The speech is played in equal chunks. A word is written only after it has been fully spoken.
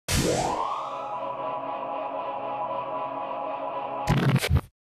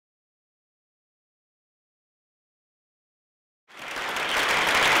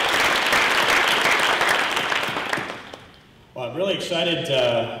Well, I'm really excited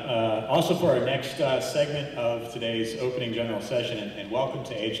also for our next segment of today's opening general session, and welcome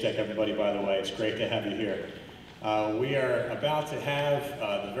to AgeTech, everybody, by the way. It's great to have you here. We are about to have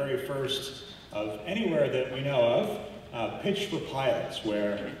the very first of anywhere that we know of, Pitch for Pilots,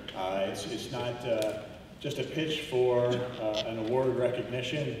 where it's not just a pitch for an award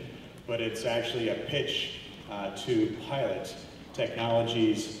recognition, but it's actually a pitch to pilot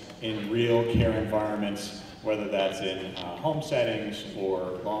technologies in real care environments, whether that's in home settings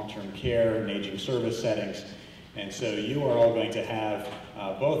or long-term care and aging service settings. And so you are all going to have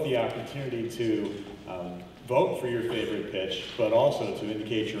both the opportunity to vote for your favorite pitch, but also to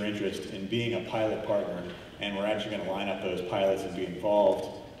indicate your interest in being a pilot partner. And we're actually going to line up those pilots and be involved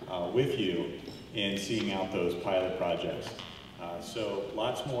with you in seeing out those pilot projects. So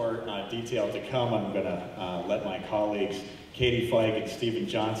lots more detail to come. I'm going to let my colleagues Katie Fike and Stephen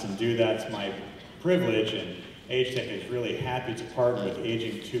Johnson do that. It's my privilege, and AgeTech is really happy to partner with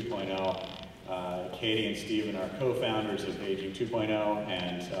Aging 2.0. Katie and Stephen are co-founders of Aging 2.0,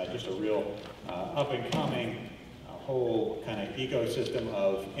 and just a real up-and-coming whole kind of ecosystem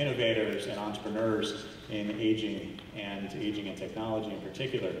of innovators and entrepreneurs in aging and technology in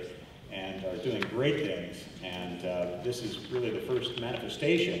particular, and are doing great things. And this is really the first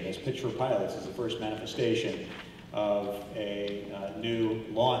manifestation. This Pitch for Pilots is the first manifestation of a new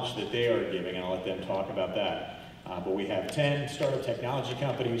launch that they are giving, and I'll let them talk about that. But we have 10 startup technology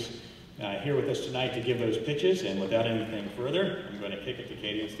companies here with us tonight to give those pitches, and without anything further, I'm going to kick it to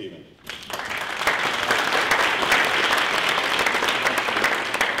Katie and Stephen.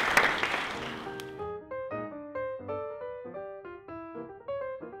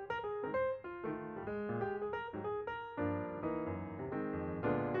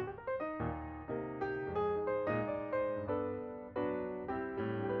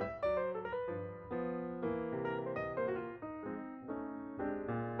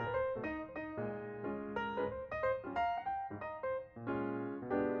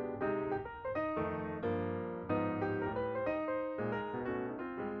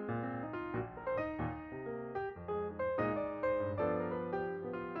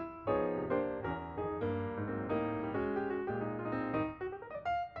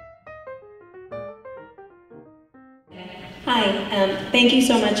 Hi, thank you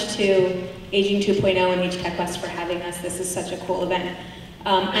so much to Aging 2.0 and AgeTech West for having us. This is such a cool event.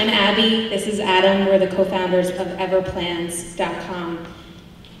 I'm Abby, this is Adam. We're the co-founders of everplans.com.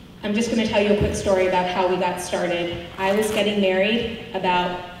 I'm just going to tell you a quick story about how we got started. I was getting married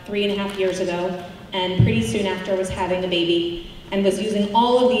about 3.5 years ago, and pretty soon after was having a baby, and was using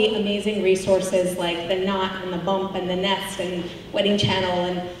all of the amazing resources like the Knot and the Bump and the Nest and Wedding Channel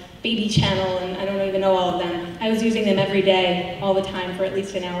and Baby Channel, and I don't even know all of them. I was using them every day, all the time, for at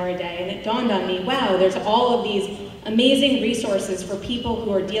least an hour a day, and it dawned on me, wow, there's all of these amazing resources for people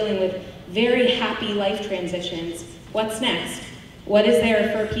who are dealing with very happy life transitions. What's next? What is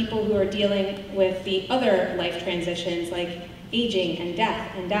there for people who are dealing with the other life transitions, like aging and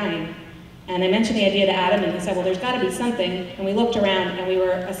death and dying? And I mentioned the idea to Adam, and he said, well, there's got to be something. And we looked around, and we were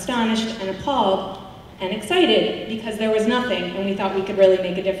astonished and appalled and excited because there was nothing, and we thought we could really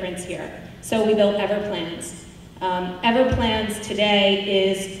make a difference here. So we built Everplans. Everplans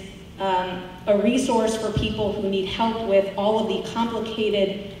today is a resource for people who need help with all of the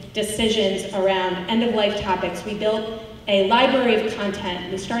complicated decisions around end-of-life topics. We built a library of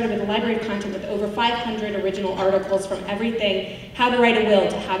content. We started with a library of content with over 500 original articles, from everything how to write a will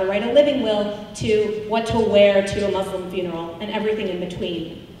to how to write a living will to what to wear to a Muslim funeral and everything in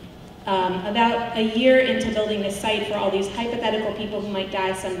between. About a year into building this site for all these hypothetical people who might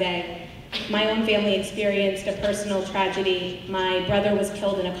die someday, my own family experienced a personal tragedy. My brother was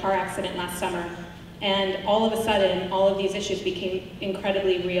killed in a car accident last summer, and all of a sudden, all of these issues became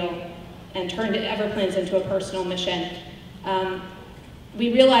incredibly real and turned Everplans into a personal mission.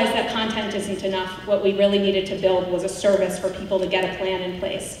 We realized that content isn't enough. What we really needed to build was a service for people to get a plan in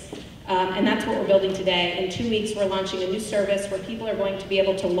place. And that's what we're building today. In 2 weeks, we're launching a new service where people are going to be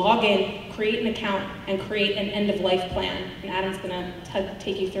able to log in, create an account, and create an end-of-life plan. And Adam's going to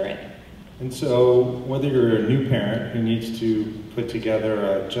take you through it. And so, whether you're a new parent who needs to put together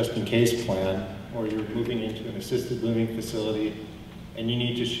a just-in-case plan, or you're moving into an assisted living facility, and you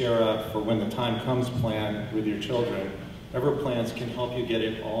need to share a for when the time comes plan with your children, Everplans can help you get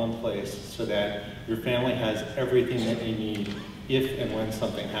it all in place so that your family has everything that they need if and when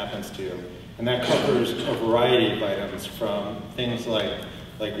something happens to you. And that covers a variety of items, from things like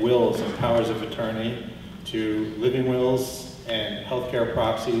like wills and powers of attorney, to living wills and healthcare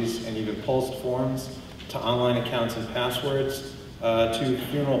proxies and even post forms, to online accounts and passwords, to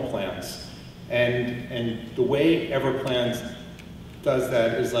funeral plans. And the way EverPlans does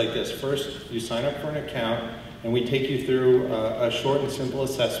that is like this. First, you sign up for an account, and we take you through a short and simple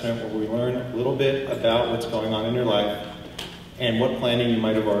assessment where we learn a little bit about what's going on in your life and what planning you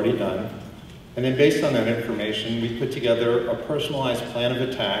might have already done. And then based on that information, we put together a personalized plan of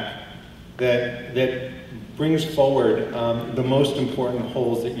attack that brings forward the most important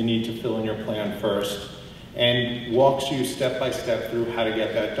holes that you need to fill in your plan first, and walks you step by step through how to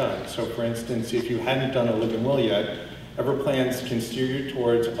get that done. So for instance, if you hadn't done a living will yet, EverPlans can steer you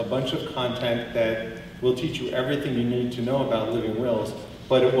towards a bunch of content that will teach you everything you need to know about living wills,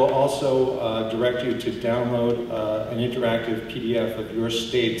 but it will also direct you to download an interactive PDF of your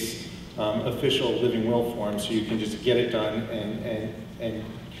state's official living will form, so you can just get it done and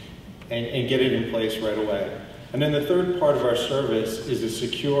get it in place right away. And then the third part of our service is a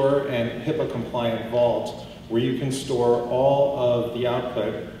secure and HIPAA-compliant vault where you can store all of the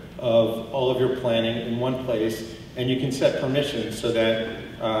output of all of your planning in one place, and you can set permissions so that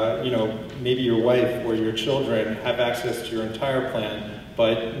maybe your wife or your children have access to your entire plan,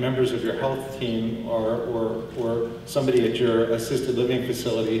 but members of your health team or somebody at your assisted living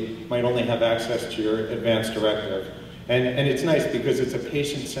facility might only have access to your advanced directive. And it's nice because it's a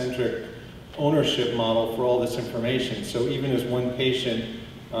patient-centric ownership model for all this information. So even as one patient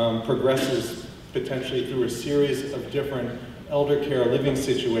progresses potentially through a series of different elder care living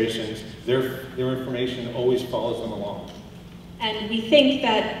situations, their information always follows them along. And we think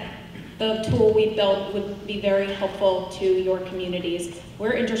that the tool we built would be very helpful to your communities.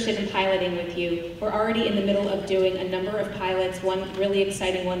 We're interested in piloting with you. We're already in the middle of doing a number of pilots, one really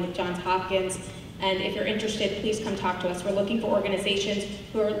exciting one with Johns Hopkins. And if you're interested, please come talk to us. We're looking for organizations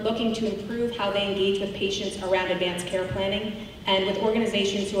who are looking to improve how they engage with patients around advanced care planning, and with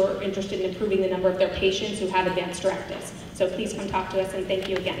organizations who are interested in improving the number of their patients who have advanced directives. So please come talk to us, and thank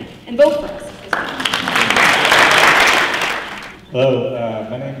you again. And vote for us. Hello,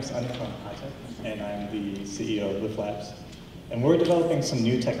 my name is Anupam Pathak, and I'm the CEO of Lift Labs. And we're developing some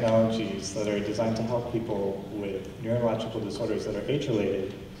new technologies that are designed to help people with neurological disorders that are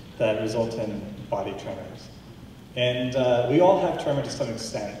age-related that result in body tremors. And we all have tremor to some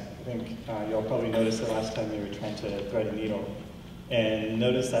extent. I think you all probably noticed the last time you were trying to thread a needle and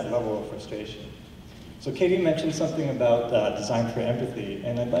notice that level of frustration. So Katie mentioned something about design for empathy,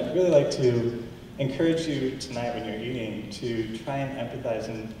 and I'd really like to encourage you tonight when you're eating to try and empathize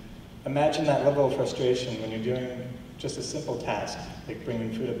and imagine that level of frustration when you're doing just a simple task, like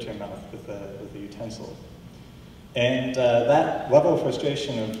bringing food up to your mouth with a utensil. And that level of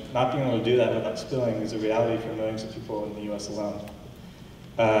frustration of not being able to do that without spilling is a reality for millions of people in the US alone.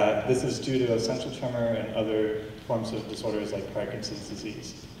 This is due to essential tremor and other forms of disorders like Parkinson's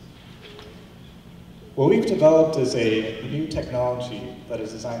disease. What we've developed is a new technology that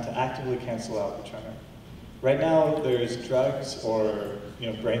is designed to actively cancel out the tremor. Right now, there's drugs or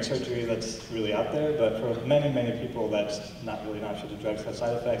brain surgery that's really out there, but for many, many people, that's not really an option. The drugs have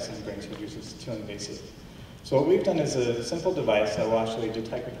side effects, and brain surgery is just too invasive. So what we've done is a simple device that will actually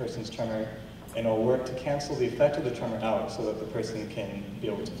detect a person's tremor, and it will work to cancel the effect of the tremor out so that the person can be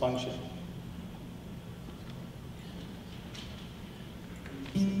able to function.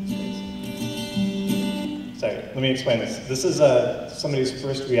 Sorry, let me explain this. This is somebody's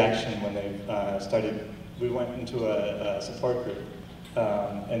first reaction when they started. We went into a support group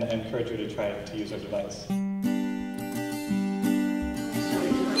and encouraged her to try to use our device.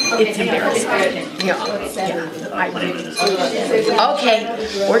 It's embarrassing. Yeah.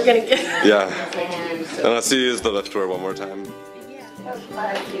 Okay, we're gonna get. Yeah. Unless you use the lift door one more time.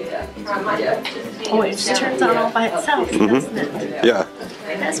 Oh, it just turns on all by itself, doesn't it? Yeah.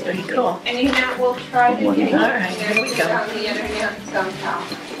 That's pretty cool. And now we'll try to get All right, here we go. on the internet somehow.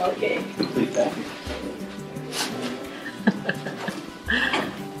 Okay.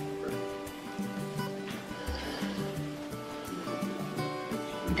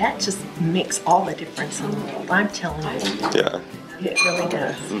 That just makes all the difference in the world, I'm telling you. Yeah. It really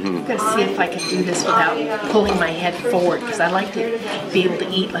does. I'm going to see if I can do this without pulling my head forward, because I like to be able to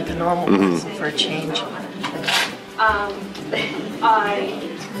eat like a normal person for a change.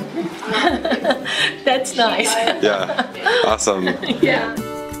 That's nice. Yeah. Awesome. Yeah.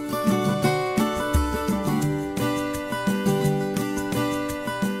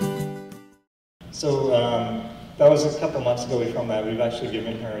 So that was a couple months ago we filmed that. We've actually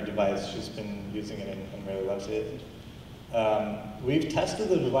given her a device. She's been using it and really loves it. We've tested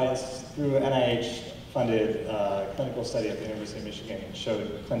the device through NIH funded clinical study at the University of Michigan and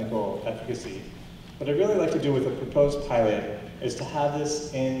showed clinical efficacy. What I'd really like to do with a proposed pilot is to have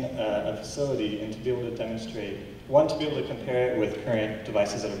this in a facility and to be able to demonstrate, one, to be able to compare it with current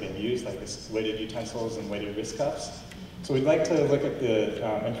devices that are being used, like this weighted utensils and weighted wrist cuffs. So we'd like to look at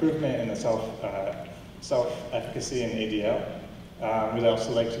the improvement in the self-efficacy in ADL. We'd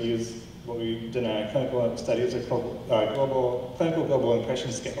also like to use what we've done in our clinical studies, a clinical global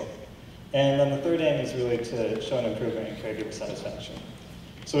impression scale. And then the third aim is really to show an improvement in caregiver satisfaction.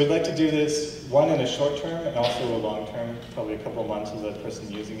 So we'd like to do this, one, in a short term and also a long term, probably a couple of months of the person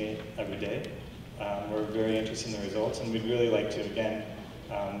using it every day. We're very interested in the results, and we'd really like to, again,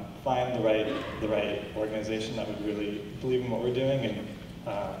 find the right organization that would really believe in what we're doing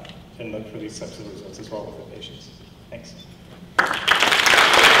and look for these types of results as well with the patients. Thanks.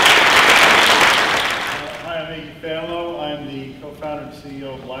 Hi, I'm Iggy Fallow. I'm the co-founder and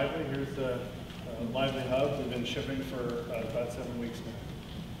CEO of Lively. Here's the Lively Hub. We've been shipping for about 7 weeks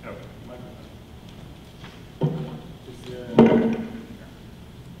now.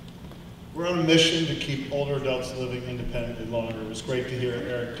 We're on a mission to keep older adults living independently longer. It was great to hear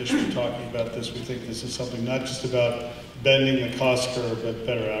Eric Dishman talking about this. We think this is something not just about bending the cost curve, but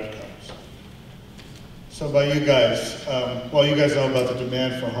better outcomes. So by you guys, well, you guys know about the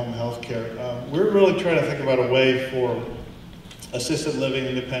demand for home health care. We're really trying to think about a way for assisted living,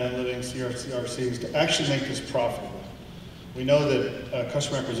 independent living, CRCs to actually make this profitable. We know that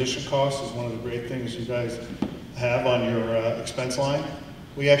customer acquisition cost is one of the great things you guys have on your expense line.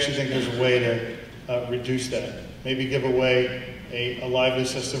 We actually think there's a way to reduce that. Maybe give away a Lively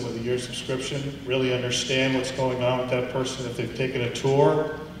system with a year subscription, really understand what's going on with that person if they've taken a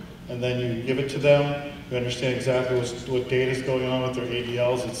tour, and then you give it to them. You understand exactly what data is going on with their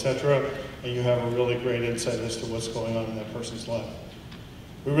ADLs, et cetera, and you have a really great insight as to what's going on in that person's life.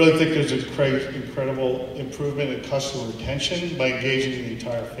 We really think there's a incredible improvement in customer retention by engaging the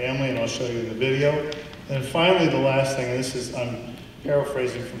entire family, and I'll show you in the video. And then finally, the last thing, and this is, I'm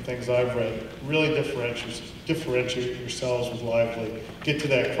paraphrasing from things I've read, really differentiate yourselves with Lively, get to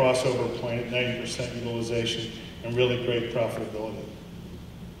that crossover point at 90% utilization, and really great profitability.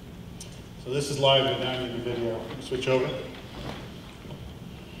 So this is Lively, now I need the video. Switch over.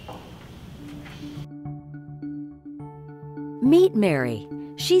 Meet Mary.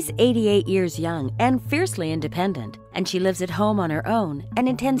 She's 88 years young and fiercely independent, and she lives at home on her own and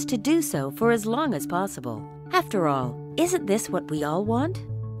intends to do so for as long as possible. After all, isn't this what we all want?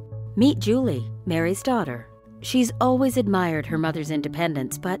 Meet Julie, Mary's daughter. She's always admired her mother's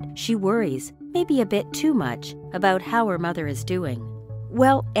independence, but she worries, maybe a bit too much, about how her mother is doing.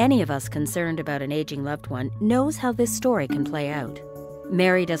 Well, any of us concerned about an aging loved one knows how this story can play out.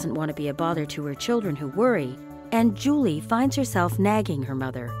 Mary doesn't want to be a bother to her children who worry, and Julie finds herself nagging her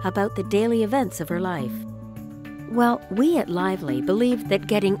mother about the daily events of her life. Well, we at Lively believe that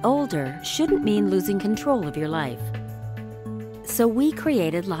getting older shouldn't mean losing control of your life. So we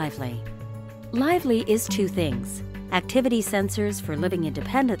created Lively. Lively is two things: activity sensors for living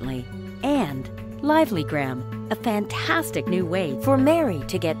independently and Livelygram, a fantastic new way for Mary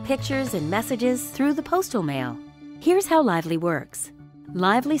to get pictures and messages through the postal mail. Here's how Lively works.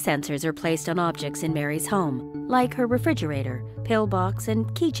 Lively sensors are placed on objects in Mary's home, like her refrigerator, pillbox, and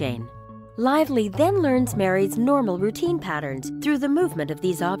keychain. Lively then learns Mary's normal routine patterns through the movement of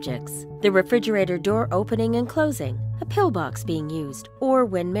these objects. The refrigerator door opening and closing, a pillbox being used, or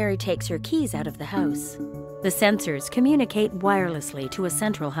when Mary takes her keys out of the house. The sensors communicate wirelessly to a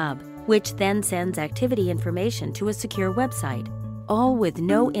central hub, which then sends activity information to a secure website, all with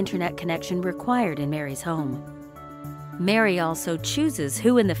no internet connection required in Mary's home. Mary also chooses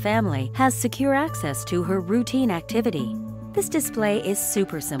who in the family has secure access to her routine activity. This display is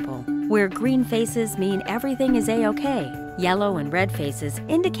super simple, where green faces mean everything is A-OK. Yellow and red faces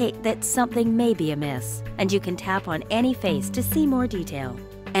indicate that something may be amiss, and you can tap on any face to see more detail.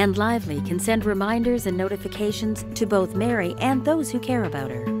 And Lively can send reminders and notifications to both Mary and those who care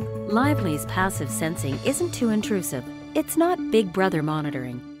about her. Lively's passive sensing isn't too intrusive. It's not Big Brother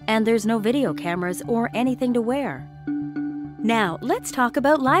monitoring, and there's no video cameras or anything to wear. Now, let's talk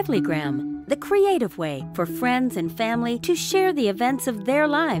about Livelygram, the creative way for friends and family to share the events of their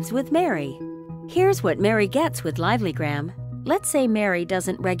lives with Mary. Here's what Mary gets with Livelygram. Let's say Mary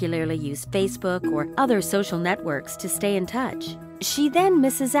doesn't regularly use Facebook or other social networks to stay in touch. She then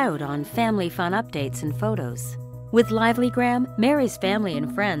misses out on family fun updates and photos. With Livelygram, Mary's family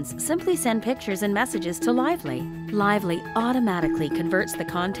and friends simply send pictures and messages to Lively. Lively automatically converts the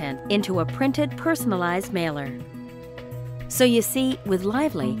content into a printed, personalized mailer. So you see, with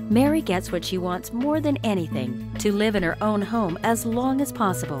Lively, Mary gets what she wants more than anything, to live in her own home as long as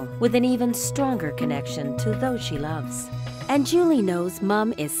possible, with an even stronger connection to those she loves. And Julie knows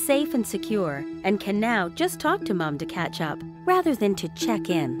Mom is safe and secure, and can now just talk to Mom to catch up, rather than to check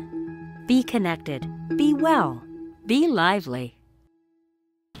in. Be connected, be well, be lively.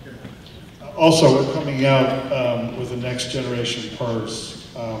 Also, we're coming out with the next generation PERS.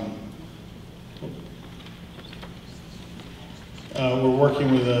 We're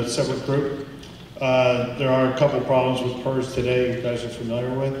working with a separate group. There are a couple problems with PERS today you guys are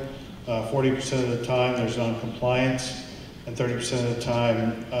familiar with. 40% of the time there's non-compliance, and 30% of the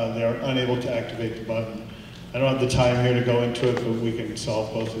time they are unable to activate the button. I don't have the time here to go into it, but we can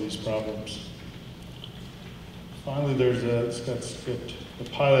solve both of these problems. Finally, it's got skipped. The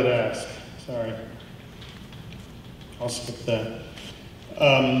pilot ask, sorry. I'll skip that.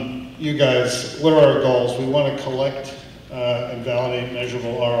 You guys, what are our goals? We want to collect and validate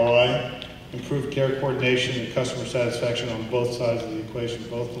measurable ROI, improve care coordination and customer satisfaction on both sides of the equation,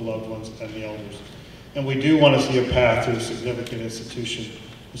 both the loved ones and the elders. And we do want to see a path to a significant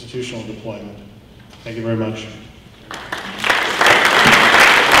institutional deployment. Thank you very much.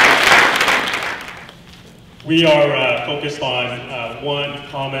 We are focused on one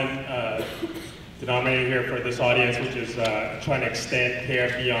common denominator here for this audience, which is trying to extend care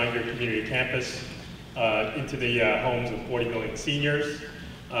beyond your community campus into the homes of 40 million seniors.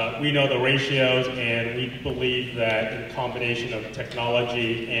 We know the ratios, and we believe that in combination of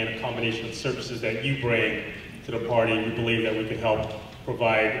technology and a combination of services that you bring to the party, we believe that we can help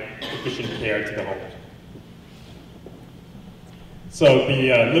provide efficient care to the homes. So the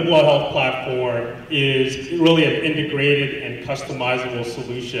LiveWell Health platform is really an integrated and customizable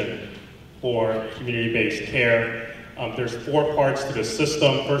solution for community-based care. There's 4 parts to the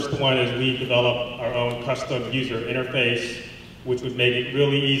system. First one is we develop our own custom user interface, which would make it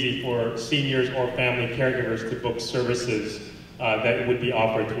really easy for seniors or family caregivers to book services that would be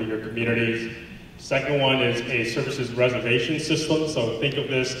offered through your communities. Second one is a services reservation system. So think of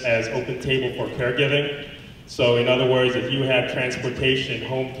this as OpenTable for caregiving. So in other words, if you have transportation,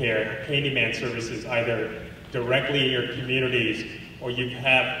 home care, handyman services, either directly in your communities or you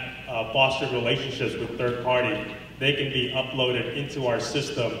have fostered relationships with third parties, they can be uploaded into our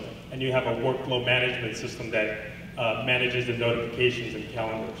system, and you have a workflow management system that manages the notifications and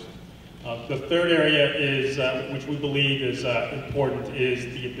calendars. The third area is, which we believe is important, is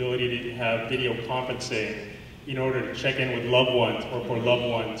the ability to have video conferencing in order to check in with loved ones, or for loved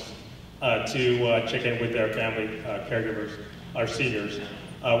ones to check in with their family caregivers, our seniors.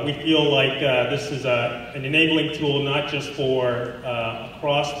 We feel like this is an enabling tool not just for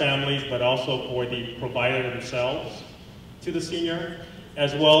across families, but also for the provider themselves to the senior,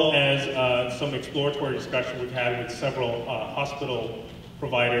 as well as some exploratory discussion we've had with several hospital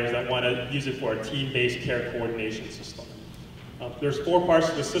providers that want to use it for a team-based care coordination system. There's 4 parts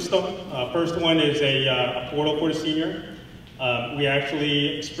to the system. First one is a portal for the senior. We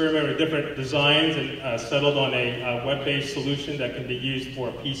actually experimented with different designs and settled on a web-based solution that can be used for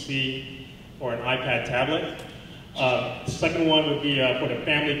a PC or an iPad tablet. The second one would be for the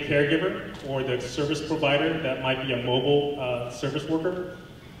family caregiver or the service provider that might be a mobile service worker.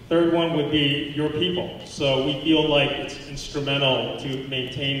 Third one would be your people. So we feel like it's instrumental to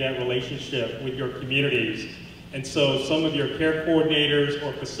maintain that relationship with your communities. And so some of your care coordinators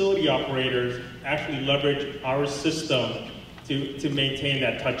or facility operators actually leverage our system to maintain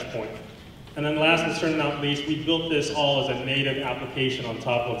that touch point. And then last but certainly not least, we built this all as a native application on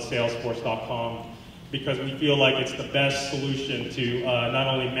top of Salesforce.com because we feel like it's the best solution to not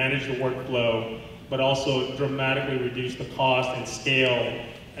only manage the workflow, but also dramatically reduce the cost and scale,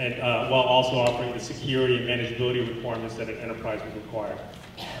 and while also offering the security and manageability requirements that an enterprise would require.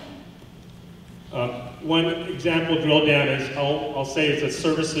 One example drill down is, I'll say it's a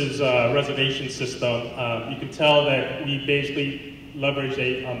services reservation system. You can tell that we basically leverage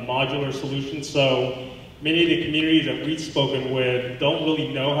a modular solution. So many of the communities that we've spoken with don't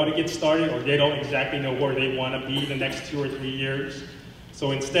really know how to get started, or they don't exactly know where they want to be the next 2 or 3 years.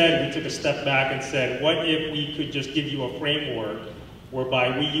 So instead, we took a step back and said, what if we could just give you a framework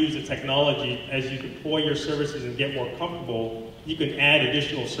whereby we use the technology as you deploy your services and get more comfortable, you can add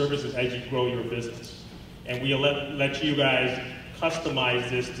additional services as you grow your business. And we let you guys customize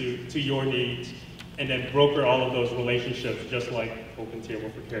this to your needs and then broker all of those relationships just like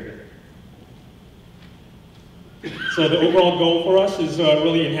OpenTable for Caregiving. So the overall goal for us is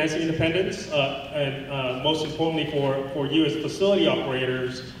really enhancing independence and most importantly for you as facility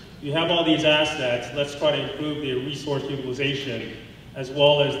operators, you have all these assets, let's try to improve the resource utilization as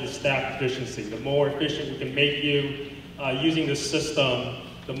well as the staff efficiency. The more efficient we can make you, using this system,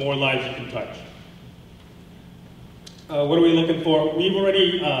 the more lives you can touch. What are we looking for? We've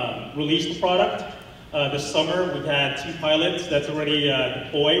already released the product. This summer, we've had 2 pilots that's already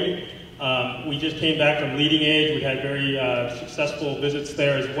deployed. We just came back from Leading Age. We had very successful visits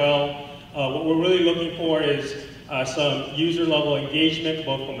there as well. What we're really looking for is some user-level engagement,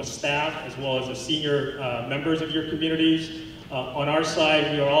 both from the staff as well as the senior members of your communities. On our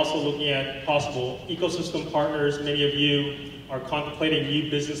side, we are also looking at possible ecosystem partners. Many of you are contemplating new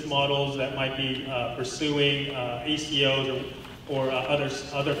business models that might be pursuing ACOs or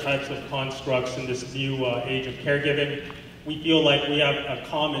other types of constructs in this new age of caregiving. We feel like we have a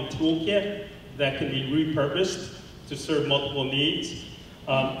common toolkit that can be repurposed to serve multiple needs.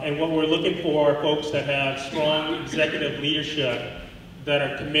 And what we're looking for are folks that have strong executive leadership that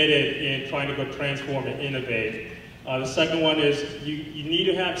are committed in trying to go transform and innovate. The second one is you need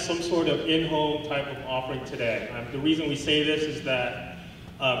to have some sort of in-home type of offering today. The reason we say this is that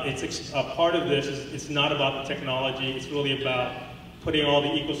part of this is it's not about the technology, it's really about putting all the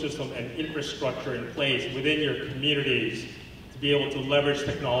ecosystem and infrastructure in place within your communities to be able to leverage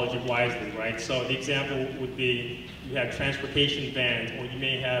technology wisely, right? So the example would be you have transportation vans, or you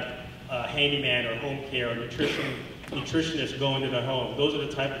may have a handyman or home care or nutritionist go into the home. Those are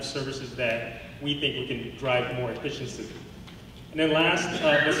the type of services that we think we can drive more efficiency. And then last,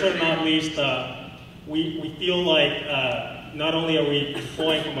 but certainly not least, we feel like not only are we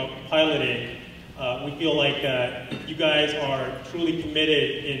deploying from a piloting, we feel like if you guys are truly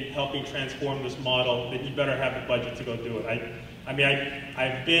committed in helping transform this model, then you better have the budget to go do it.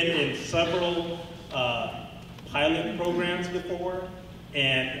 I've been in several pilot programs before,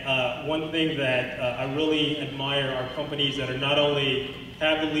 and one thing that I really admire are companies that are not only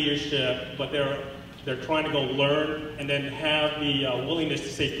have the leadership, but they're trying to go learn and then have the willingness to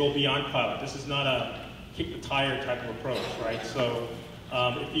say go beyond pilot. This is not a kick the tire type of approach, right? So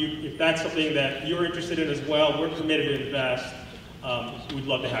if that's something that you're interested in as well, we're committed to invest. We'd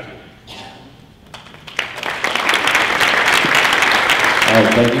love to have you. All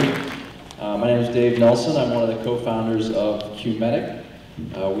right, thank you. My name is Dave Nelson. I'm one of the co-founders of QMedic.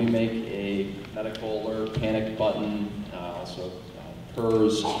 We make a medical alert panic button, also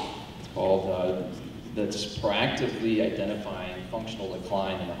PERS, it's called, that's proactively identifying functional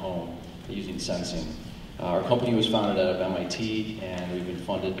decline in the home using sensing. Our company was founded out of MIT, and we've been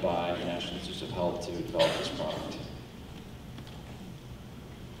funded by the National Institutes of Health to develop this product.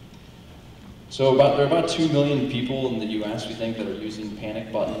 So there are about 2 million people in the US, we think, that are using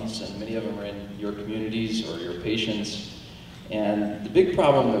panic buttons, and many of them are in your communities or your patients. And the big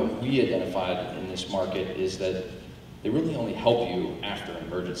problem that we identified in this market is that they really only help you after an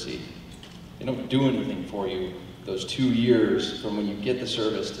emergency. They don't do anything for you those 2 years from when you get the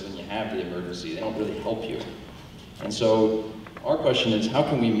service to when you have the emergency. They don't really help you. And so our question is, how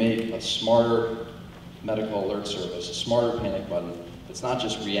can we make a smarter medical alert service, a smarter panic button that's not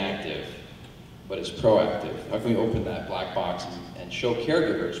just reactive, but is proactive? How can we open that black box and show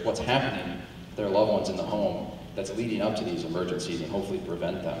caregivers what's happening to their loved ones in the home that's leading up to these emergencies and hopefully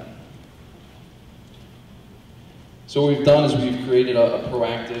prevent them? So what we've done is we've created a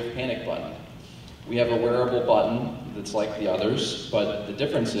proactive panic button. We have a wearable button that's like the others, but the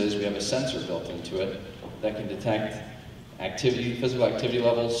difference is we have a sensor built into it that can detect activity, physical activity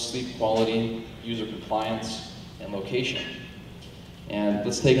levels, sleep quality, user compliance, and location. And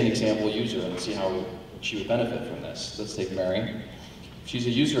let's take an example user and see how she would benefit from this. Let's take Mary. She's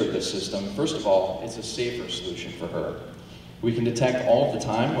a user of this system. First of all, it's a safer solution for her. We can detect all of the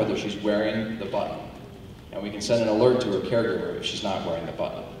time whether she's wearing the button, and we can send an alert to her caregiver if she's not wearing the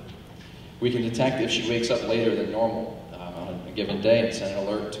button. We can detect if she wakes up later than normal on a given day and send an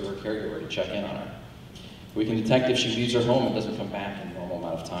alert to her caregiver to check in on her. We can detect if she leaves her home and doesn't come back in a normal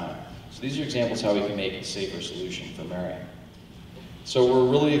amount of time. So these are examples how we can make a safer solution for Mary. So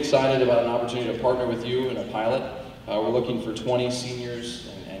we're really excited about an opportunity to partner with you in a pilot. We're looking for 20 seniors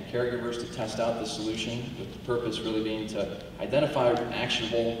and caregivers to test out this solution, with the purpose really being to identify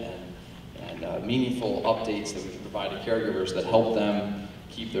actionable and meaningful updates that we can provide to caregivers that help them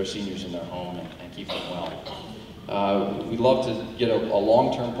keep their seniors in their home and keep them well. We'd love to get a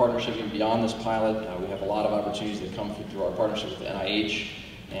long-term partnership even beyond this pilot. We have a lot of opportunities that come through our partnership with the NIH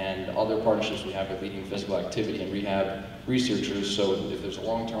and other partnerships we have with leading physical activity and rehab researchers. So if there's a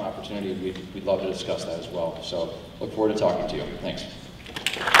long-term opportunity, we'd love to discuss that as well. So look forward to talking to you. Thanks.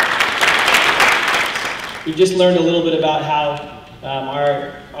 We just learned a little bit about how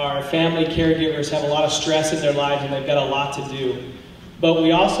our family caregivers have a lot of stress in their lives and they've got a lot to do. But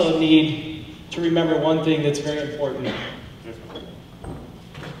we also need to remember one thing that's very important.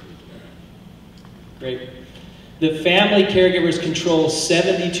 Great. The family caregivers control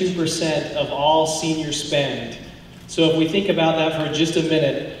 72% of all senior spend. So if we think about that for just a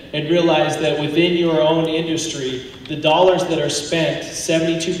minute and realize that within your own industry, the dollars that are spent,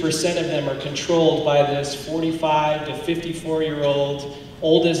 72% of them are controlled by this 45 to 54-year-old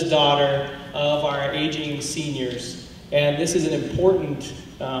oldest daughter of our aging seniors. And this is an important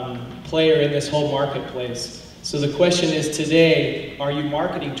player in this whole marketplace. So the question is today, are you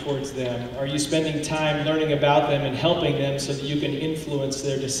marketing towards them? Are you spending time learning about them and helping them so that you can influence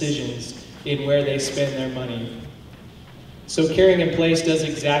their decisions in where they spend their money? So Caring in Place does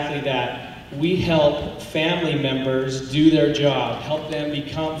exactly that. We help family members do their job, help them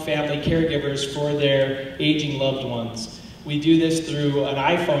become family caregivers for their aging loved ones. We do this through an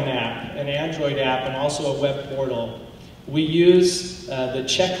iPhone app, an Android app, and also a web portal. We use the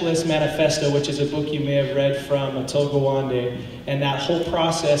Checklist Manifesto, which is a book you may have read from Atul Gawande, and that whole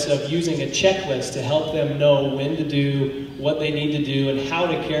process of using a checklist to help them know when to do, what they need to do, and how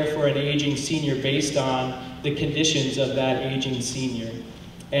to care for an aging senior based on the conditions of that aging senior.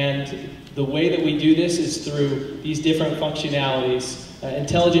 And the way that we do this is through these different functionalities.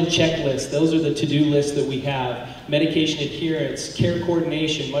 Intelligent checklists, those are the to-do lists that we have. Medication adherence, care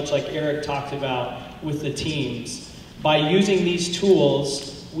coordination, much like Eric talked about with the teams. By using these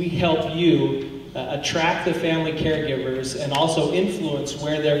tools, we help you attract the family caregivers and also influence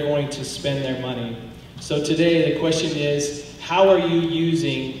where they're going to spend their money. So today the question is, how are you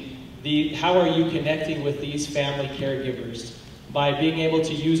connecting with these family caregivers? By being able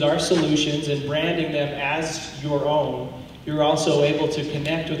to use our solutions and branding them as your own, you're also able to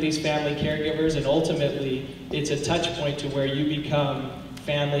connect with these family caregivers, and ultimately it's a touch point to where you become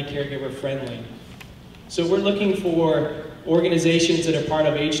family caregiver friendly. So we're looking for organizations that are part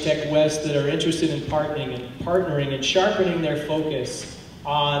of Age Tech West that are interested in partnering and sharpening their focus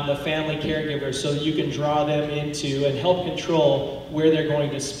on the family caregivers so that you can draw them into and help control where they're going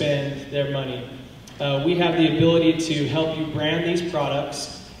to spend their money. We have the ability to help you brand these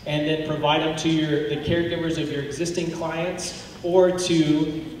products and then provide them to the caregivers of your existing clients or to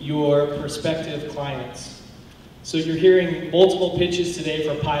your prospective clients. So you're hearing multiple pitches today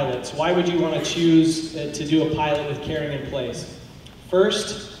for pilots. Why would you want to choose to do a pilot with Caring in Place?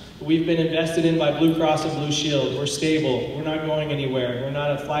 First, we've been invested in by Blue Cross and Blue Shield. We're stable. We're not going anywhere. We're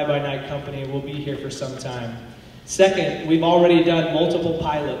not a fly-by-night company. We'll be here for some time. Second, we've already done multiple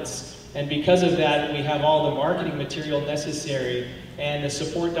pilots. And because of that, we have all the marketing material necessary and the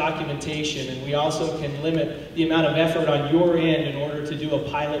support documentation. And we also can limit the amount of effort on your end in order to do a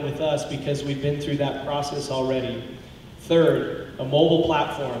pilot with us because we've been through that process already. Third, a mobile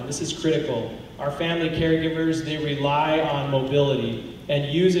platform. This is critical. Our family caregivers, they rely on mobility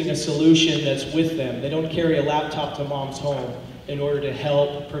and using a solution that's with them. They don't carry a laptop to mom's home in order to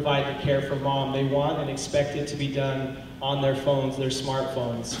help provide the care for mom. They want and expect it to be done on their phones, their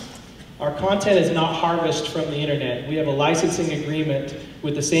smartphones. Our content is not harvested from the internet. We have a licensing agreement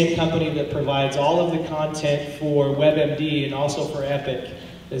with the same company that provides all of the content for WebMD and also for Epic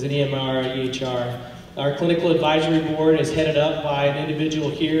as an EMR or EHR. Our clinical advisory board is headed up by an individual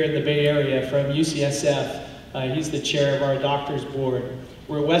here in the Bay Area from UCSF. He's the chair of our doctor's board.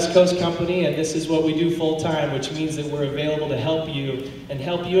 We're a West Coast company, and this is what we do full-time, which means that we're available to help you and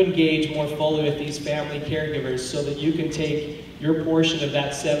help you engage more fully with these family caregivers so that you can take your portion of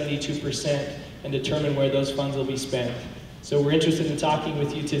that 72% and determine where those funds will be spent. So we're interested in talking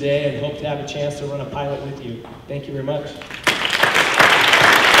with you today and hope to have a chance to run a pilot with you. Thank you very much.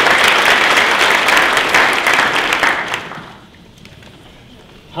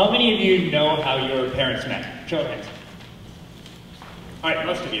 How many of you know how your parents met? Show of hands. All right,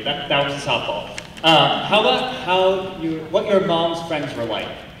 most of you. That was a softball. How about what your mom's friends were like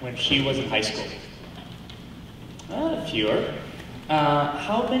when she was in high school? Fewer.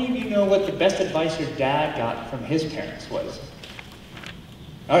 How many of you know what the best advice your dad got from his parents was?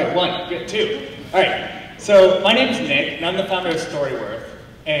 All right, one. Good. Two. All right. So my name is Nick, and I'm the founder of Storyworth,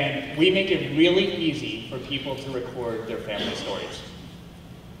 and we make it really easy for people to record their family stories.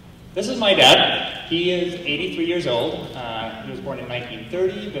 This is my dad. He is 83 years old. He was born in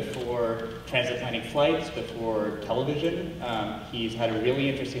 1930, before transatlantic flights, before television. He's had a really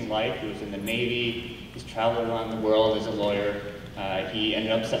interesting life. He was in the Navy. He's traveled around the world as a lawyer. He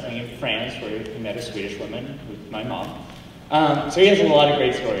ended up settling in France, where he met a Swedish woman, with my mom. So he has a lot of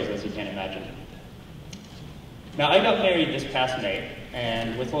great stories, as you can imagine. Now, I got married this past May,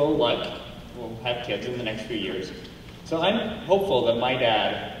 and with a little luck, we'll have kids in the next few years. So I'm hopeful that my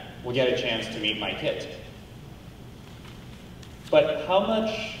dad will get a chance to meet my kids. But how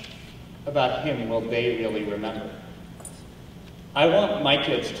much about him will they really remember? I want my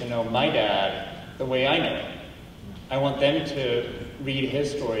kids to know my dad the way I know him. I want them to read his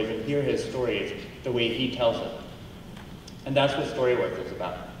stories and hear his stories the way he tells them. And that's what Storyworth is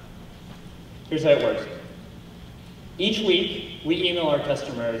about. Here's how it works. Each week, we email our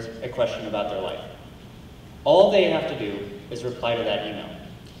customers a question about their life. All they have to do is reply to that email.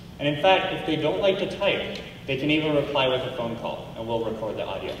 And in fact, if they don't like to type, they can even reply with a phone call, and we'll record the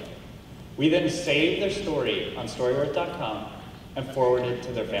audio. We then save their story on Storyworth.com and forward it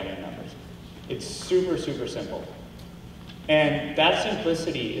to their family members. It's super, super simple. And that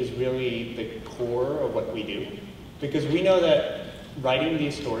simplicity is really the core of what we do, because we know that writing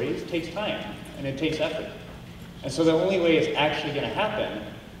these stories takes time, and it takes effort. And so the only way it's actually going to happen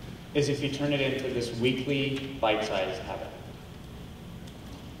is if you turn it into this weekly, bite-sized habit.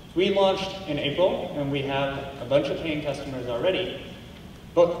 We launched in April, and we have a bunch of paying customers already.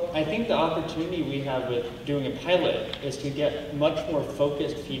 But I think the opportunity we have with doing a pilot is to get much more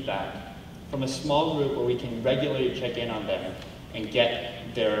focused feedback from a small group where we can regularly check in on them and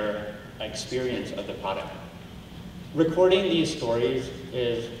get their experience of the product. Recording these stories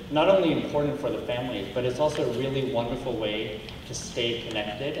is not only important for the families, but it's also a really wonderful way to stay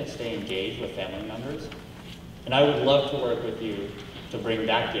connected and stay engaged with family members. And I would love to work with you to bring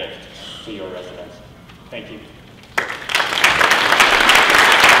that gift to your residents. Thank you.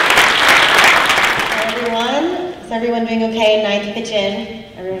 Hi everyone. Is everyone doing okay? 9th pitch in.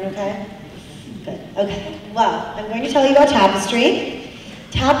 Everyone okay? Good. Okay. Well, I'm going to tell you about Tapestry.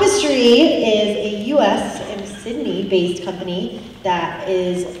 Tapestry is a US and Sydney-based company that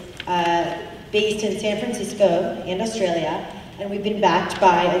is based in San Francisco and Australia. And we've been backed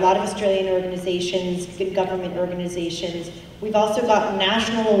by a lot of Australian organizations, good government organizations. We've also gotten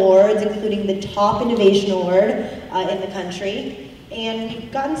national awards, including the Top Innovation Award in the country. And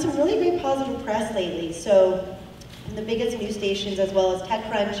we've gotten some really great positive press lately. So in the biggest news stations as well as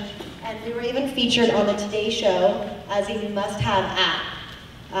TechCrunch. And we were even featured on the Today Show as a must-have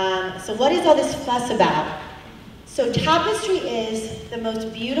app. So what is all this fuss about? So Tapestry is the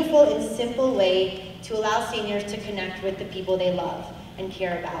most beautiful and simple way to allow seniors to connect with the people they love and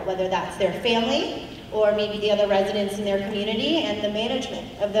care about, whether that's their family or maybe the other residents in their community and the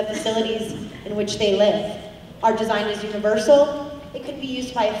management of the facilities in which they live. Our design is universal. It could be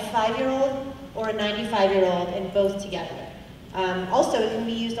used by a 5-year-old or a 95-year-old and both together. Also, it can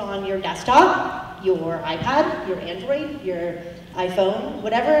be used on your desktop, your iPad, your Android, your iPhone,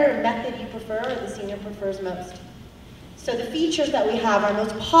 whatever method you prefer or the senior prefers most. So the features that we have, our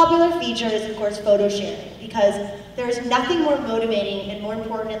most popular feature is, of course, photo sharing, because there is nothing more motivating and more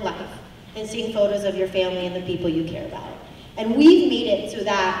important in life than seeing photos of your family and the people you care about. And we've made it so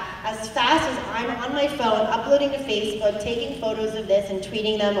that as fast as I'm on my phone uploading to Facebook, taking photos of this and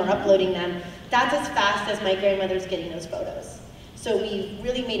tweeting them or uploading them, that's as fast as my grandmother's getting those photos. So we've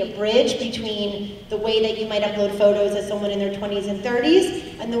really made a bridge between the way that you might upload photos as someone in their 20s and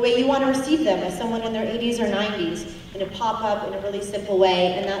 30s and the way you want to receive them as someone in their 80s or 90s in a pop-up in a really simple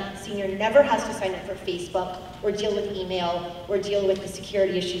way, and that senior never has to sign up for Facebook or deal with email or deal with the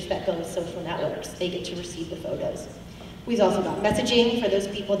security issues that go with social networks. They get to receive the photos. We've also got messaging for those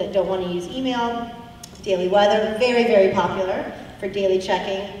people that don't want to use email, daily weather, very, very popular for daily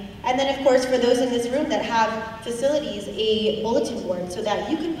checking. And then, of course, for those in this room that have facilities, a bulletin board so that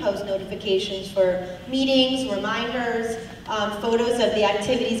you can post notifications for meetings, reminders, photos of the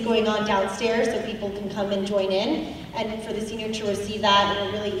activities going on downstairs so people can come and join in, and for the senior to receive that in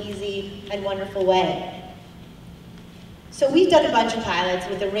a really easy and wonderful way. So we've done a bunch of pilots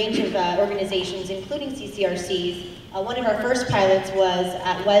with a range of organizations, including CCRCs. One of our first pilots was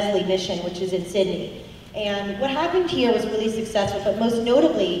at Wesley Mission, which is in Sydney. And what happened here was really successful, but most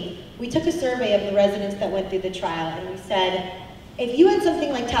notably, we took a survey of the residents that went through the trial, and we said, if you had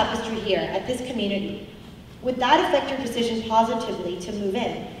something like Tapestry here at this community, would that affect your decision positively to move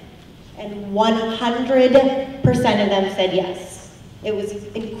in? And 100% of them said yes. It was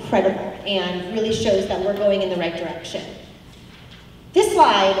incredible and really shows that we're going in the right direction. This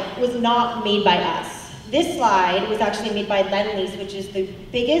slide was not made by us. This slide was actually made by Lendlease, which is the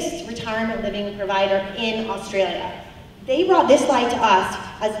biggest retirement living provider in Australia. They brought this slide to us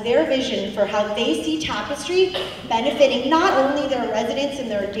as their vision for how they see Tapestry benefiting not only their residents in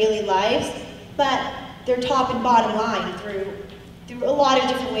their daily lives, but their top and bottom line through a lot of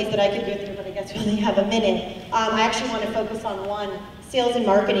different ways that I could go through, but I guess we only have a minute. I actually want to focus on one, sales and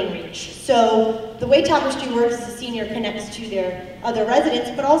marketing reach. So the way Tapestry works is the senior connects to their other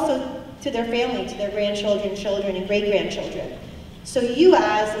residents, but also to their family, to their grandchildren, children, and great-grandchildren. So you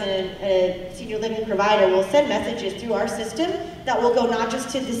as a senior living provider will send messages through our system that will go not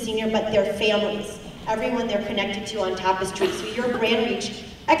just to the senior, but their families, everyone they're connected to on Tapestry. So your brand reach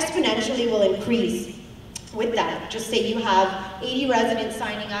exponentially will increase. with that. Just say you have 80 residents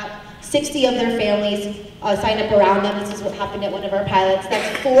signing up, 60 of their families sign up around them. This is what happened at one of our pilots.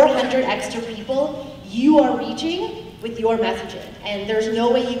 That's 400 extra people you are reaching with your messaging. And there's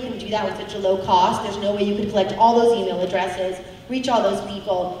no way you can do that with such a low cost. There's no way you can collect all those email addresses, reach all those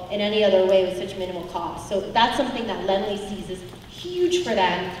people in any other way with such minimal cost. So that's something that Lendly sees as huge for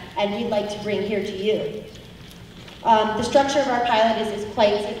them, and we'd like to bring here to you. The structure of our pilot is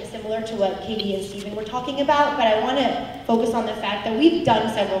quite similar to what Katie and Stephen were talking about, but I want to focus on the fact that we've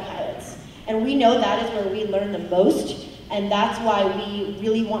done several pilots, and we know that is where we learn the most, and that's why we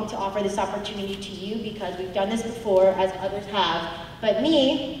really want to offer this opportunity to you, because we've done this before, as others have. But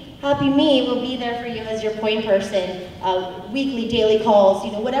me, happy me, will be there for you as your point person, weekly, daily calls,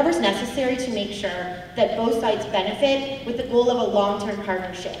 whatever's necessary to make sure that both sides benefit with the goal of a long-term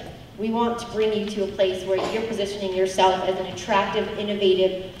partnership. We want to bring you to a place where you're positioning yourself as an attractive,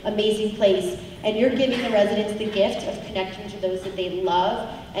 innovative, amazing place, and you're giving the residents the gift of connecting to those that they love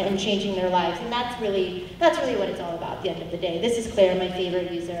and changing their lives. And that's really what it's all about at the end of the day. This is Claire, my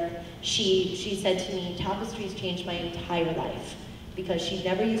favorite user. She said to me, Tapestry's changed my entire life, because she'd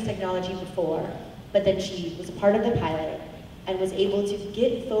never used technology before, but then she was a part of the pilot and was able to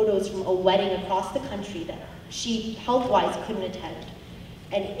get photos from a wedding across the country that she health-wise couldn't attend.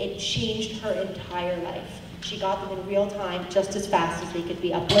 And it changed her entire life. She got them in real time, just as fast as they could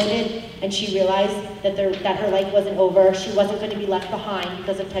be uploaded, and she realized that her life wasn't over. She wasn't going to be left behind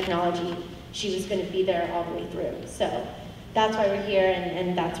because of technology. She was going to be there all the way through. So that's why we're here,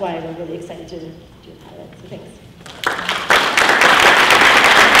 and that's why we're really excited to do the pilot. So thanks.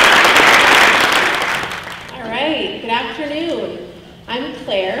 All right, good afternoon. I'm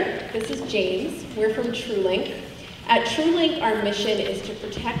Claire, this is James. We're from TrueLink. At TrueLink, our mission is to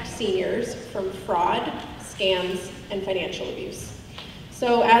protect seniors from fraud, scams, and financial abuse.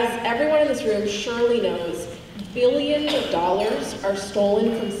 So as everyone in this room surely knows, billions of dollars are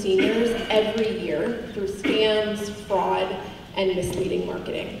stolen from seniors every year through scams, fraud, and misleading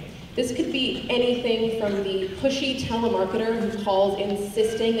marketing. This could be anything from the pushy telemarketer who calls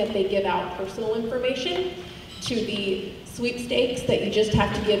insisting that they give out personal information, to the sweepstakes that you just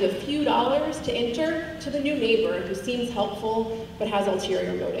have to give a few dollars to enter, to the new neighbor who seems helpful but has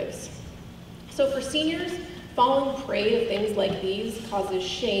ulterior motives. So for seniors, falling prey of things like these causes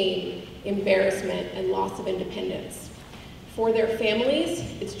shame, embarrassment, and loss of independence. For their families,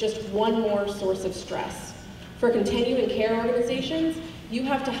 it's just one more source of stress. For continuing care organizations, you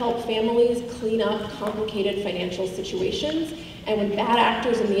have to help families clean up complicated financial situations, and when bad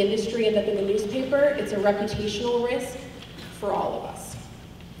actors in the industry end up in the newspaper, it's a reputational risk for all of us.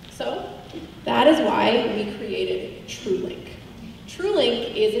 So that is why we created TrueLink.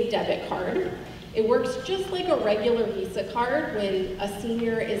 TrueLink is a debit card. It works just like a regular Visa card when a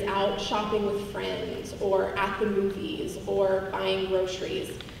senior is out shopping with friends or at the movies or buying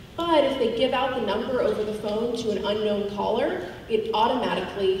groceries. But if they give out the number over the phone to an unknown caller, it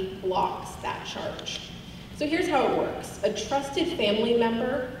automatically blocks that charge. So here's how it works. A trusted family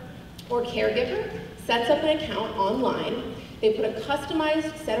member or caregiver sets up an account online. They put a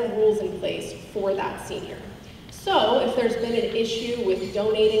customized set of rules in place for that senior. So if there's been an issue with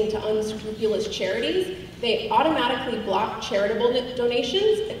donating to unscrupulous charities, they automatically block charitable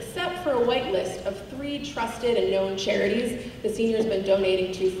donations, except for a whitelist of 3 trusted and known charities the senior's been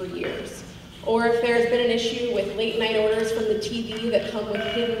donating to for years. Or if there's been an issue with late night orders from the TV that come with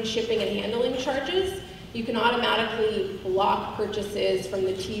hidden shipping and handling charges, you can automatically block purchases from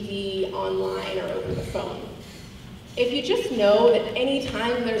the TV, online, or over the phone. If you just know that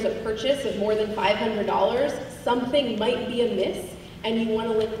anytime there's a purchase of more than $500, something might be amiss and you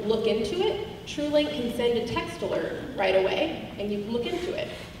want to look into it, TrueLink can send a text alert right away and you can look into it.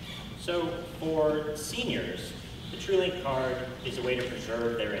 So for seniors, the TrueLink card is a way to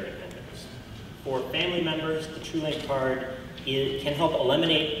preserve their independence. For family members, the TrueLink card can help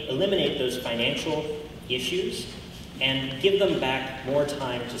eliminate those financial issues and give them back more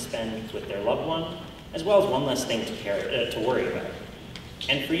time to spend with their loved one, as well as one less thing to worry about.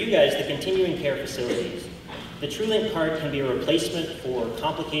 And for you guys, the continuing care facilities, the TrueLink card can be a replacement for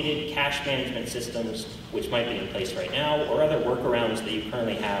complicated cash management systems, which might be in place right now, or other workarounds that you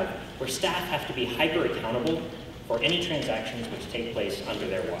currently have, where staff have to be hyper accountable for any transactions which take place under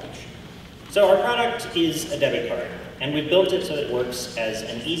their watch. So our product is a debit card, and we've built it so that it works as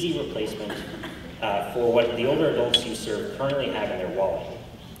an easy replacement for what the older adults you serve currently have in their wallet.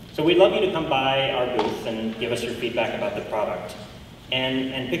 So we'd love you to come by our booth and give us your feedback about the product,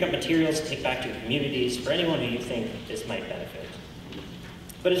 and pick up materials to take back to your communities for anyone who you think this might benefit.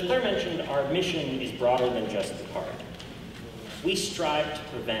 But as Claire mentioned, our mission is broader than just the card. We strive to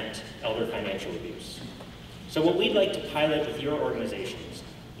prevent elder financial abuse. So what we'd like to pilot with your organizations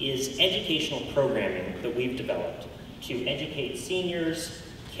is educational programming that we've developed to educate seniors,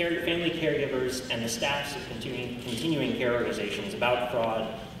 family caregivers, and the staffs of continuing care organizations about fraud,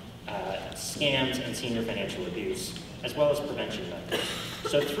 scams, and senior financial abuse, as well as prevention methods.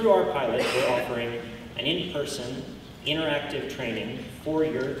 So through our pilot, we're offering an in-person, interactive training for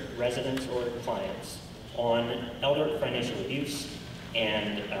your residents or clients on elder financial abuse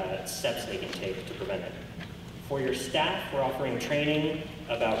and steps they can take to prevent it. For your staff, we're offering training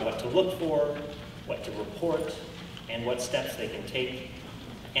about what to look for, what to report, and what steps they can take,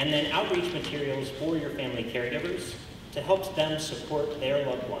 and then outreach materials for your family caregivers to help them support their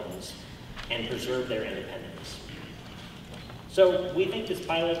loved ones and preserve their independence. So we think this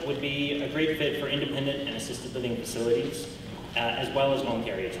pilot would be a great fit for independent and assisted living facilities, as well as home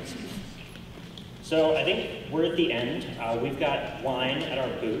care agencies. So I think we're at the end. We've got wine at our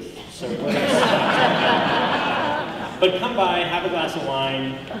booth, so we're going to stop. But come by, have a glass of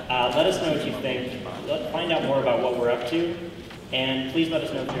wine, let us know what you think, find out more about what we're up to, and please let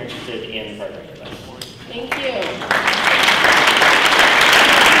us know if you're interested in partnering with us. Thank you.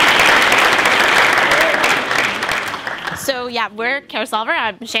 So yeah, we're CareSolver.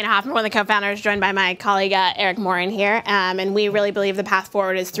 I'm Shana Hoffman, one of the co-founders, joined by my colleague Eric Morin here. And we really believe the path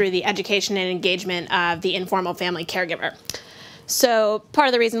forward is through the education and engagement of the informal family caregiver. So part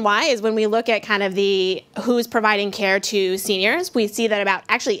of the reason why is when we look at kind of the who's providing care to seniors, we see that about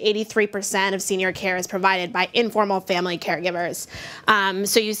actually 83% of senior care is provided by informal family caregivers.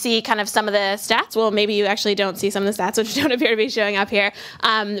 So you see kind of some of the stats. Well, maybe you actually don't see some of the stats, which don't appear to be showing up here.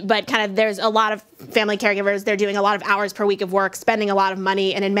 But kind of there's a lot of family caregivers. They're doing a lot of hours per week of work, spending a lot of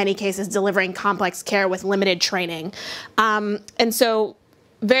money, and in many cases delivering complex care with limited training. And so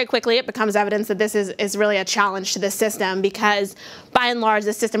very quickly, it becomes evidence that this is really a challenge to the system because, by and large,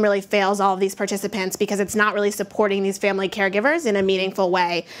 the system really fails all of these participants because it's not really supporting these family caregivers in a meaningful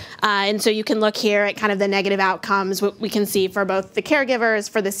way. And so you can look here at kind of the negative outcomes we can see for both the caregivers,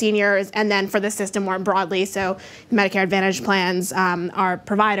 for the seniors, and then for the system more broadly. So Medicare Advantage plans, our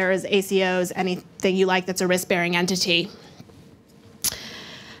providers, ACOs, anything you like that's a risk-bearing entity.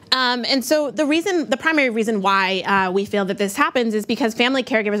 And so the primary reason why we feel that this happens is because family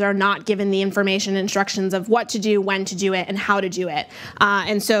caregivers are not given the information and instructions of what to do, when to do it, and how to do it.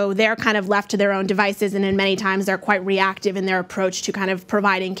 And so they're kind of left to their own devices, and in many times they're quite reactive in their approach to kind of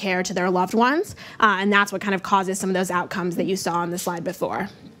providing care to their loved ones. And that's what kind of causes some of those outcomes that you saw on the slide before.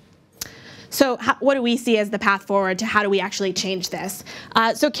 So what do we see as the path forward to how do we actually change this?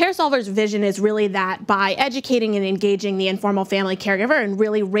 So CareSolver's vision is really that by educating and engaging the informal family caregiver and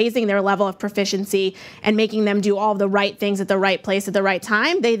really raising their level of proficiency and making them do all the right things at the right place at the right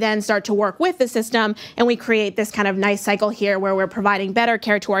time, they then start to work with the system, and we create this kind of nice cycle here where we're providing better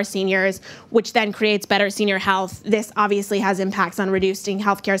care to our seniors, which then creates better senior health. This obviously has impacts on reducing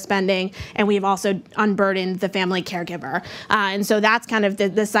healthcare spending, and we've also unburdened the family caregiver. And so that's kind of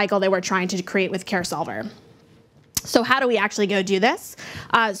the cycle that we're trying to create with CareSolver. So how do we actually go do this?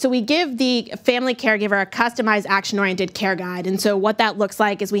 So we give the family caregiver a customized action-oriented care guide. And so what that looks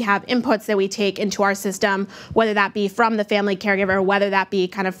like is we have inputs that we take into our system, whether that be from the family caregiver, whether that be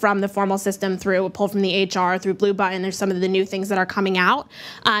kind of from the formal system through a pull from the HR, through Blue Button, there's some of the new things that are coming out.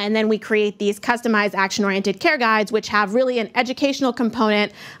 And then we create these customized action-oriented care guides, which have really an educational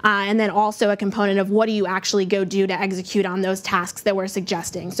component and then also a component of what do you actually go do to execute on those tasks that we're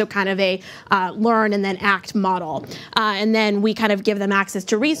suggesting. So kind of a learn and then act model. And then we kind of give them access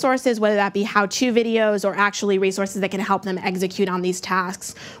to resources, whether that be how-to videos or actually resources that can help them execute on these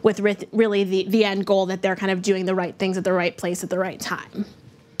tasks with really the end goal that they're kind of doing the right things at the right place at the right time.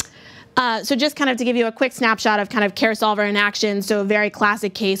 So just kind of to give you a quick snapshot of kind of CareSolver in action. So a very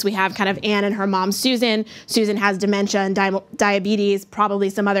classic case, we have kind of Anne and her mom, Susan. Susan has dementia and diabetes,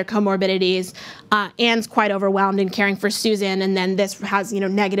 probably some other comorbidities. Anne's quite overwhelmed in caring for Susan, and then this has,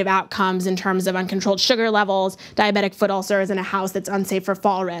 negative outcomes in terms of uncontrolled sugar levels, diabetic foot ulcers, and a house that's unsafe for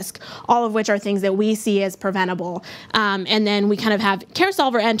fall risk, all of which are things that we see as preventable. And then we kind of have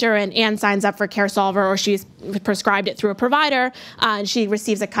CareSolver enter, and Anne signs up for CareSolver, or she's prescribed it through a provider, and she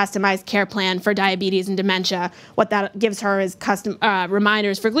receives a customized care plan for diabetes and dementia. What that gives her is custom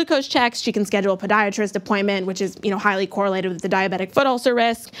reminders for glucose checks. She can schedule a podiatrist appointment, which is highly correlated with the diabetic foot ulcer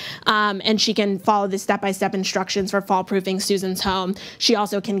risk, and she can follow the step-by-step instructions for fall-proofing Susan's home. She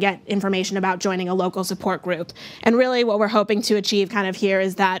also can get information about joining a local support group. And really what we're hoping to achieve kind of here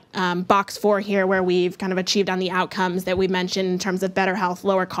is that box 4 here, where we've kind of achieved on the outcomes that we mentioned in terms of better health,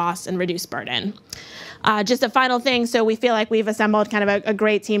 lower costs, and reduced burden. Just a final thing, so we feel like we've assembled kind of a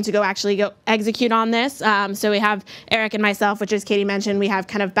great team to go execute on this. So we have Eric and myself, which as Katie mentioned, we have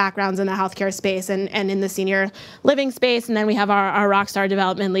kind of backgrounds in the healthcare space and in the senior living space, and then we have our rockstar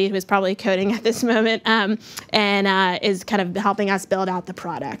development lead, who is probably coding at this moment, and is kind of helping us build out the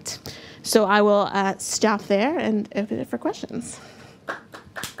product. So I will stop there and open it for questions.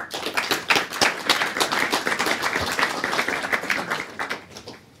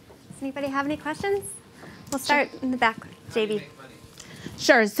 Does anybody have any questions? We'll start in the back, JB.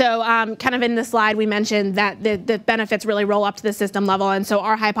 Sure. So kind of in the slide, we mentioned that the benefits really roll up to the system level. And so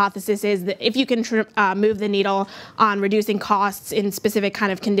our hypothesis is that if you can move the needle on reducing costs in specific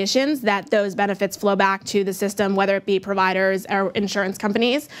kind of conditions, that those benefits flow back to the system, whether it be providers or insurance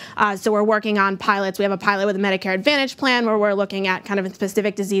companies. So we're working on pilots. We have a pilot with a Medicare Advantage plan where we're looking at kind of in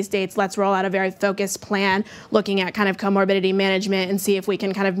specific disease states. Let's roll out a very focused plan looking at kind of comorbidity management and see if we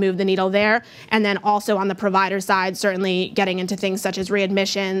can kind of move the needle there. And then also on the provider side, certainly getting into things such as readmissions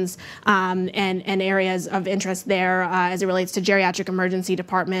and areas of interest there as it relates to geriatric emergency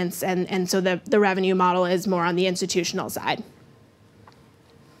departments. And so the revenue model is more on the institutional side.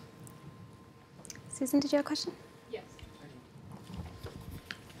 Susan, did you have a question? Yes.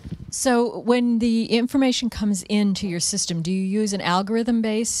 So when the information comes into your system, do you use an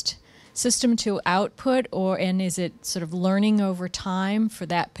algorithm-based system to output, and is it sort of learning over time for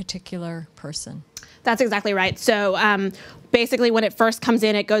that particular person? That's exactly right. So basically, when it first comes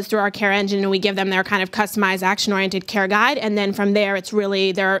in, it goes through our care engine, and we give them their kind of customized action-oriented care guide. And then from there, it's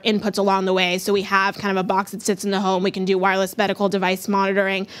really their inputs along the way. So we have kind of a box that sits in the home. We can do wireless medical device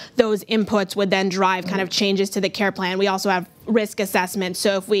monitoring. Those inputs would then drive kind of changes to the care plan. We also have risk assessment.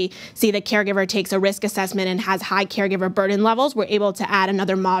 So if we see the caregiver takes a risk assessment and has high caregiver burden levels, we're able to add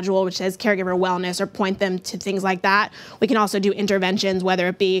another module which says caregiver wellness or point them to things like that. We can also do interventions, whether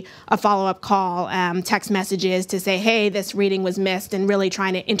it be a follow-up call, text messages to say, hey, this reading was missed, and really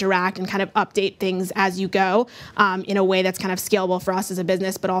trying to interact and kind of update things as you go in a way that's kind of scalable for us as a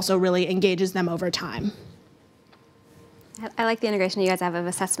business, but also really engages them over time. I like the integration you guys have of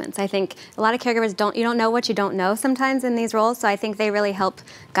assessments. I think a lot of caregivers you don't know what you don't know sometimes in these roles, so I think they really help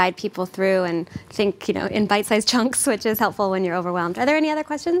guide people through and think, in bite-sized chunks, which is helpful when you're overwhelmed. Are there any other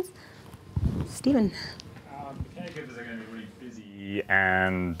questions? Stephen. Caregivers are going to be really busy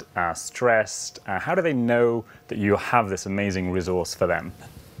and stressed. How do they know that you have this amazing resource for them?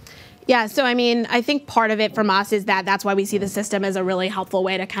 Yeah, so I mean, I think part of it from us is that's why we see the system as a really helpful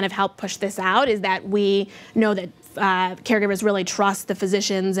way to kind of help push this out, is that we know that caregivers really trust the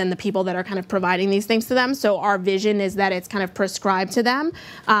physicians and the people that are kind of providing these things to them. So our vision is that it's kind of prescribed to them.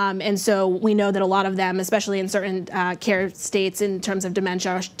 And so we know that a lot of them, especially in certain care states in terms of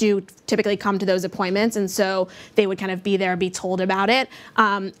dementia, do typically come to those appointments. And so they would kind of be there, be told about it.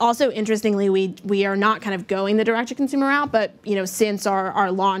 Also, interestingly, we are not kind of going the direct-to-consumer route, but since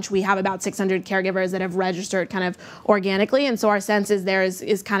our launch, we have about 600 caregivers that have registered kind of organically. And so our sense is there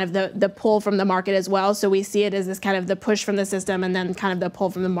is kind of the pull from the market as well. So we see it as this kind of the push from the system, and then kind of the pull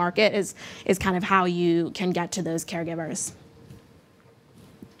from the market is kind of how you can get to those caregivers.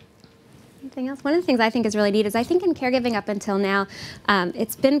 Anything else? One of the things I think is really neat is I think in caregiving up until now,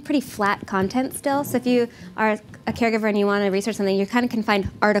 it's been pretty flat content still. So if you are a caregiver and you want to research something, you kind of can find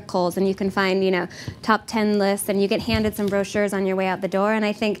articles and you can find, top 10 lists, and you get handed some brochures on your way out the door. And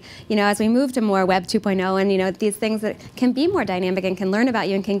I think, as we move to more Web 2.0 and, these things that can be more dynamic and can learn about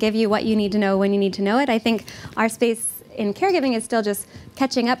you and can give you what you need to know when you need to know it, I think our space in caregiving is still just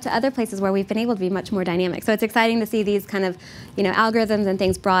catching up to other places where we've been able to be much more dynamic. So it's exciting to see these kind of, algorithms and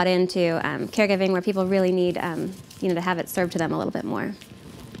things brought into caregiving where people really need, to have it served to them a little bit more.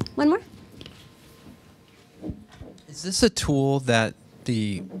 One more? Is this a tool that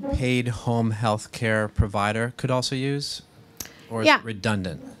the paid home health care provider could also use? Or is it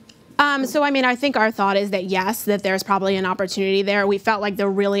redundant? So, I mean, I think our thought is that yes, that there's probably an opportunity there. We felt like the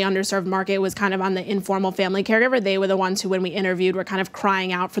really underserved market was kind of on the informal family caregiver. They were the ones who, when we interviewed, were kind of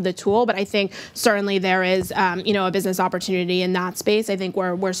crying out for the tool. But I think certainly there is, a business opportunity in that space. I think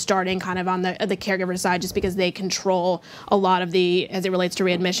we're starting kind of on the caregiver side just because they control a lot of as it relates to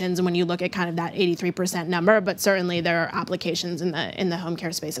readmissions, and when you look at kind of that 83% number. But certainly there are applications in the home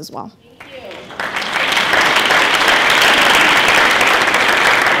care space as well. Thank you.